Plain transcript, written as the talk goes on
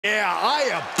Yeah, I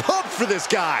am pumped for this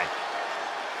guy.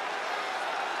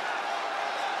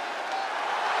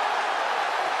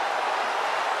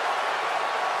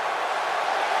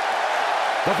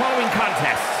 The following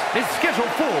contest is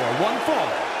scheduled for one fall.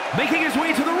 Making his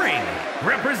way to the ring,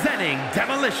 representing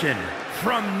Demolition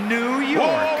from New York.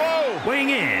 Whoa, whoa. Weighing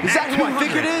in Is that who I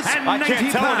think it is? I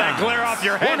can't tell with that glare off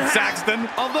your head, Saxton.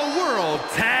 Of the World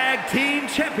Tag Team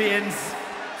Champions,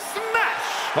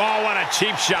 Smash! Oh, what a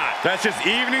cheap shot. That's just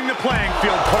evening the playing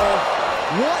field, Cole.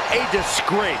 What a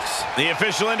disgrace. The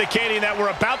official indicating that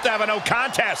we're about to have a no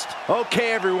contest.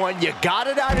 Okay, everyone, you got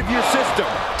it out of your system.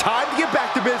 Time to get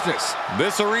back to business.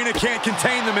 This arena can't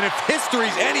contain them, and if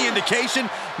history's any indication,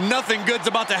 nothing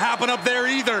good's about to happen up there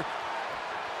either.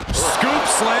 Scoop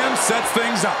slam sets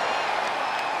things up.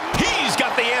 He's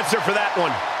got the answer for that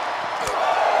one.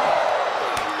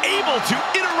 Able to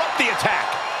interrupt the attack.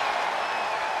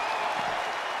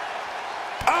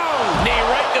 Oh, knee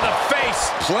right to the face.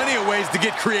 Plenty of ways to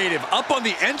get creative. Up on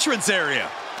the entrance area.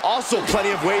 Also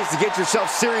plenty of ways to get yourself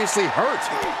seriously hurt.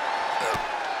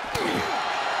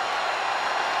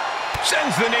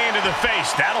 Sends the knee into the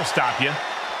face. That'll stop you.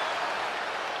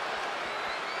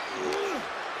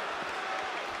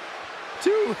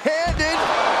 Two-handed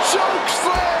choke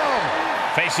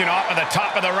slam. Facing off at the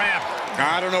top of the ramp.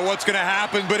 I don't know what's going to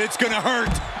happen, but it's going to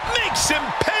hurt. Makes him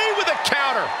pay with a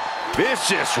counter.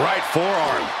 Vicious right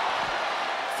forearm.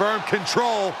 Firm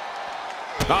control.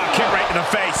 Ah, kick right in the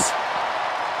face.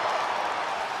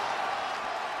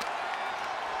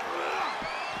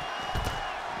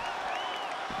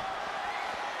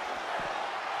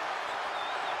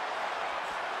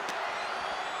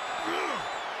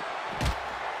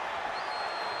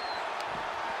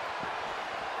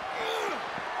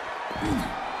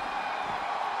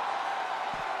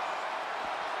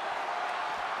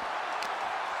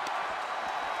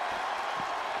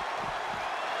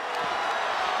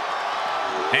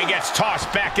 And gets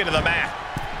tossed back into the mat.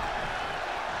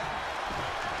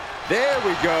 There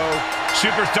we go.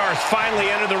 Superstars finally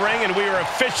enter the ring, and we are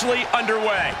officially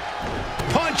underway.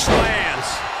 Punch lands.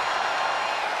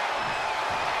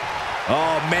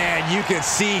 Oh, man, you can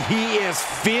see he is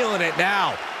feeling it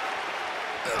now.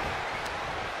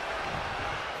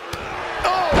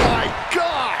 Oh, my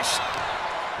gosh.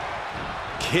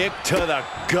 Kick to the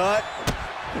gut.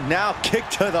 Now kick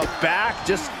to the back.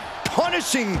 Just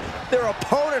punishing their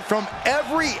opponent from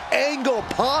every angle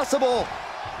possible.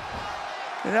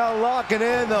 And now locking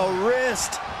in the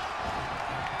wrist.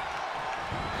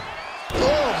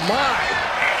 Oh, my.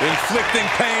 Inflicting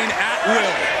pain at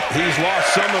will. He's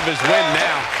lost some of his win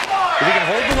now. If he can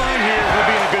hold the line here, he'll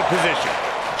be in a good position.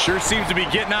 Sure seems to be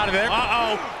getting out of there.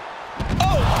 Uh-oh.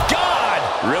 Oh,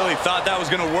 God! Really thought that was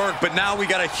going to work, but now we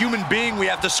got a human being we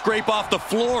have to scrape off the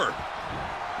floor.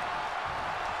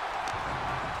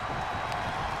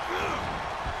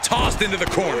 Tossed into the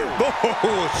corner.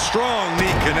 Oh, strong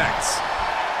knee connects.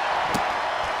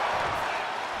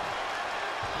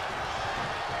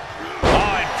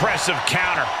 Oh, impressive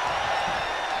counter.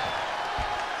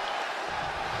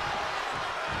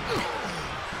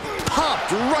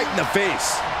 Popped right in the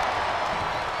face.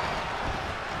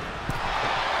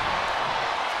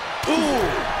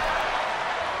 Ooh.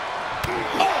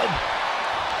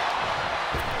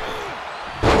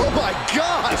 Oh my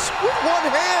gosh, with one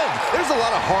hand. There's a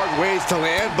lot of hard ways to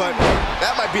land, but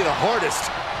that might be the hardest.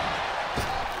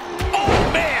 Oh,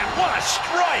 man, what a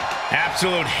strike.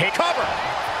 Absolute hit. Cover.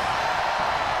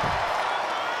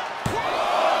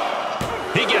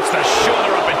 He gets the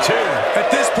shoulder up at 2.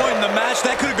 At this point in the match,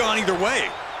 that could have gone either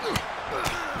way.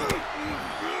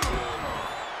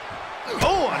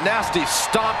 Oh, a nasty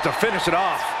stop to finish it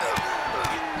off.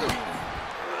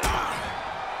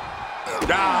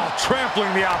 Now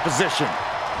trampling the opposition.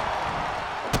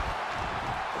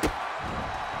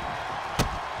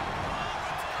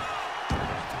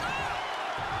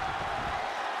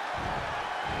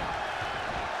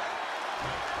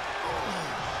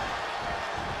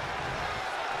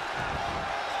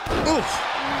 Oof.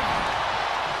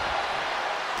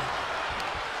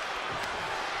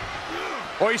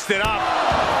 Hoisted up.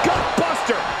 Gut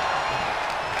buster.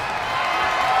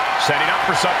 Setting up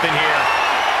for something here.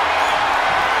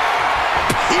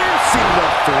 Piercing the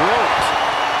throat.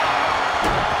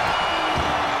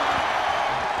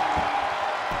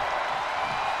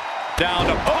 Down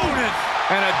opponent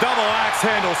and a double axe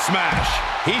handle smash.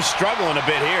 He's struggling a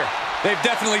bit here. They've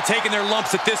definitely taken their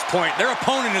lumps at this point. Their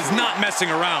opponent is not messing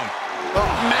around.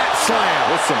 Oh, mat slam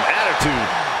with some attitude.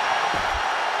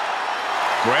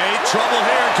 Great trouble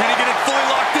here. Can he get it fully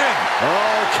locked in?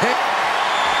 Okay.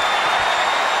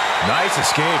 Nice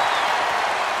escape.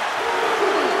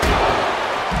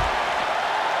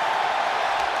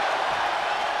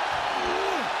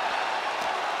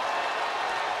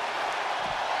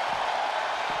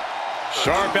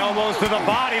 Sharp elbows to the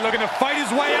body, looking to fight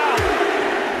his way out.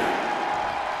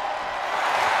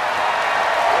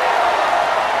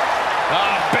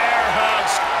 Bear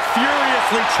hugs.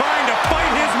 Furiously trying to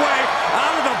fight his way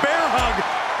out of the bear hug.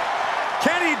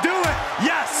 Can he do it?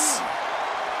 Yes!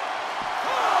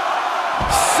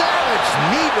 Savage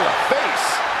knee to the face.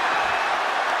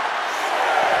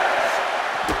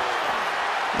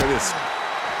 Look at this.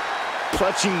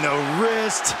 Clutching the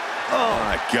wrist. Oh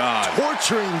my God.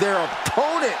 Torturing their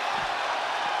opponent.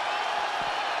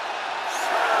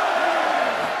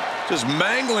 Just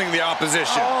mangling the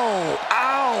opposition. Oh,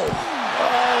 ow.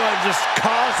 Oh, and just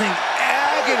causing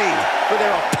agony for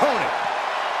their opponent.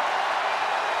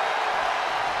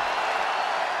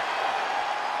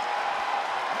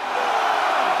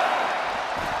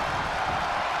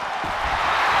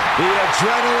 The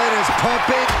adrenaline is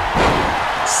pumping.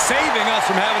 Saving us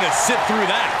from having to sit through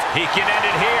that. He can end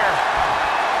it here.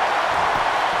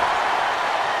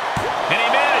 And he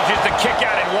manages to kick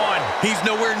out at one. He's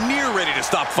nowhere near ready to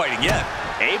stop fighting yet.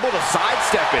 Able to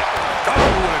sidestep it. Oh,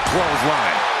 what a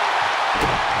clothesline.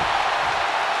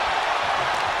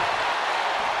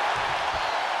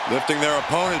 Lifting their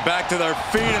opponent back to their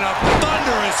feet and a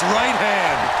thunderous right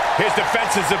hand. His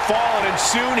defenses have fallen, and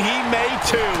soon he may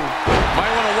too.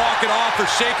 Might want to walk it off or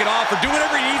shake it off or do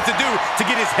whatever he needs to do to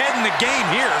get his head in the game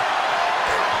here.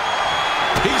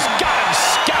 He's got him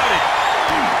scouted.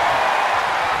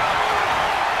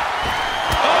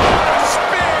 Oh, what a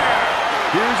spear!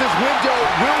 Here's his window.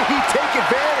 Will he take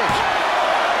advantage?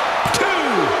 Two.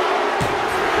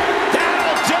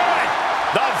 That'll do it.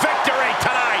 The victory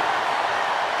tonight.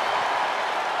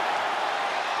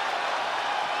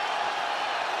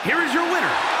 Here is your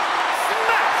winner,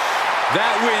 Smash!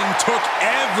 That win took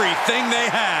everything they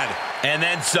had. And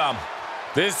then some.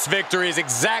 This victory is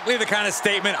exactly the kind of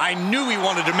statement I knew he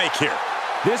wanted to make here.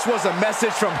 This was a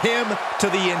message from him to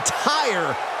the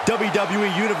entire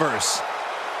WWE Universe.